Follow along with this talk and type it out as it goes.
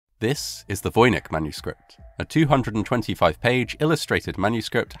This is the Voynich Manuscript, a 225-page illustrated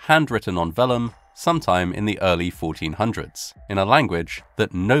manuscript handwritten on vellum sometime in the early 1400s, in a language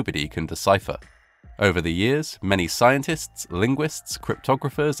that nobody can decipher. Over the years, many scientists, linguists,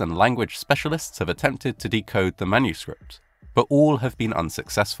 cryptographers, and language specialists have attempted to decode the manuscript, but all have been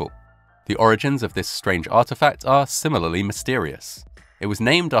unsuccessful. The origins of this strange artifact are similarly mysterious. It was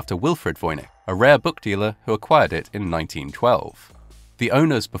named after Wilfrid Voynich, a rare book dealer who acquired it in 1912. The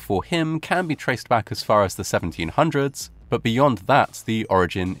owners before him can be traced back as far as the 1700s, but beyond that, the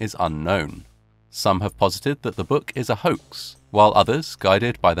origin is unknown. Some have posited that the book is a hoax, while others,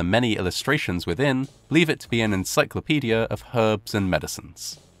 guided by the many illustrations within, believe it to be an encyclopedia of herbs and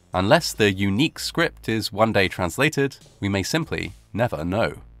medicines. Unless the unique script is one day translated, we may simply never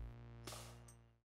know.